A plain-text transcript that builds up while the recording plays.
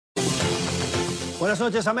Buenas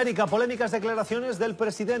noches, América. Polémicas declaraciones del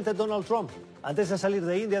presidente Donald Trump. Antes de salir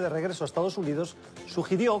de India de regreso a Estados Unidos,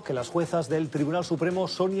 sugirió que las juezas del Tribunal Supremo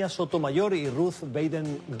Sonia Sotomayor y Ruth Bader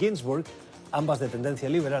Ginsburg, ambas de tendencia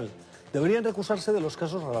liberal, deberían recusarse de los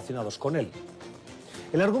casos relacionados con él.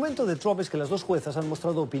 El argumento de Trump es que las dos juezas han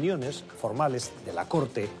mostrado opiniones formales de la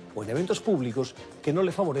Corte o en eventos públicos que no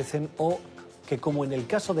le favorecen o que, como en el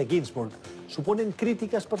caso de Ginsburg, suponen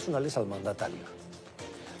críticas personales al mandatario.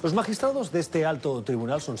 Los magistrados de este alto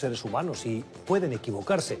tribunal son seres humanos y pueden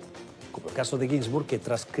equivocarse, como el caso de Ginsburg, que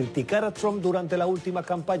tras criticar a Trump durante la última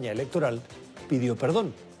campaña electoral, pidió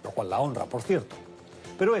perdón, lo cual la honra, por cierto.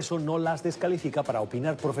 Pero eso no las descalifica para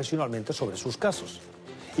opinar profesionalmente sobre sus casos.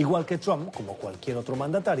 Igual que Trump, como cualquier otro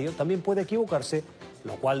mandatario, también puede equivocarse,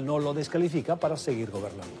 lo cual no lo descalifica para seguir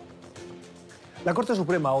gobernando. La Corte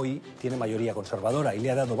Suprema hoy tiene mayoría conservadora y le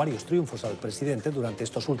ha dado varios triunfos al presidente durante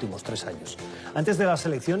estos últimos 3 años. Antes de las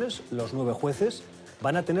elecciones, los 9 jueces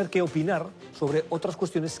van a tener que opinar sobre otras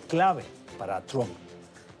cuestiones clave para Trump,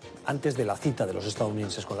 antes de la cita de los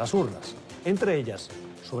estadounidenses con las urnas. Entre ellas,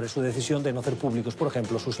 sobre su decisión de no hacer públicos, por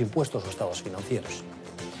ejemplo, sus impuestos o estados financieros.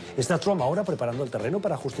 ¿Está Trump ahora preparando el terreno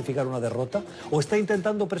para justificar una derrota o está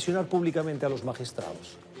intentando presionar públicamente a los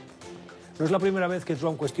magistrados? No es la primera vez que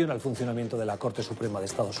Trump cuestiona el funcionamiento de la Corte Suprema de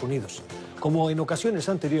Estados Unidos. Como en ocasiones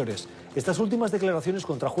anteriores, estas últimas declaraciones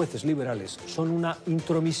contra jueces liberales son una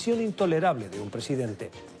intromisión intolerable de un presidente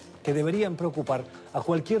que deberían preocupar a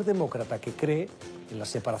cualquier demócrata que cree en la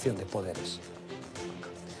separación de poderes.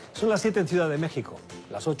 Son las 7 en Ciudad de México,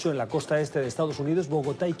 las 8 en la costa este de Estados Unidos,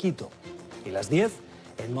 Bogotá y Quito, y las 10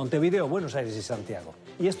 en Montevideo, Buenos Aires y Santiago.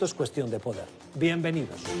 Y esto es Cuestión de Poder.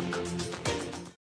 Bienvenidos.